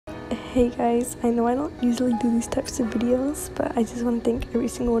Hey guys, I know I don't usually do these types of videos, but I just want to thank every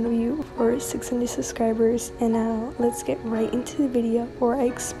single one of you for 600 subscribers. And now let's get right into the video where I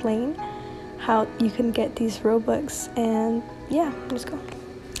explain how you can get these Robux. And yeah, let's go.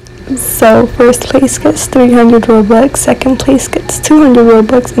 So first place gets 300 Robux, second place gets 200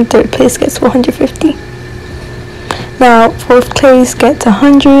 Robux, and third place gets 150. Now fourth place gets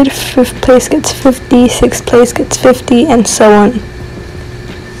 100, fifth place gets 50, sixth place gets 50, and so on.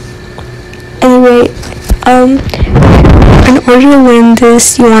 Anyway, in order to win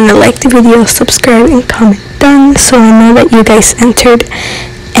this, you want to like the video, subscribe, and comment done so I know that you guys entered.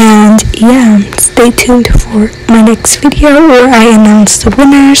 And yeah, stay tuned for my next video where I announce the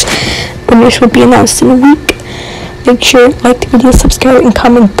winners. Winners will be announced in a week. Make sure like the video, subscribe, and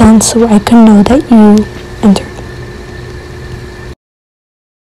comment done so I can know that you entered.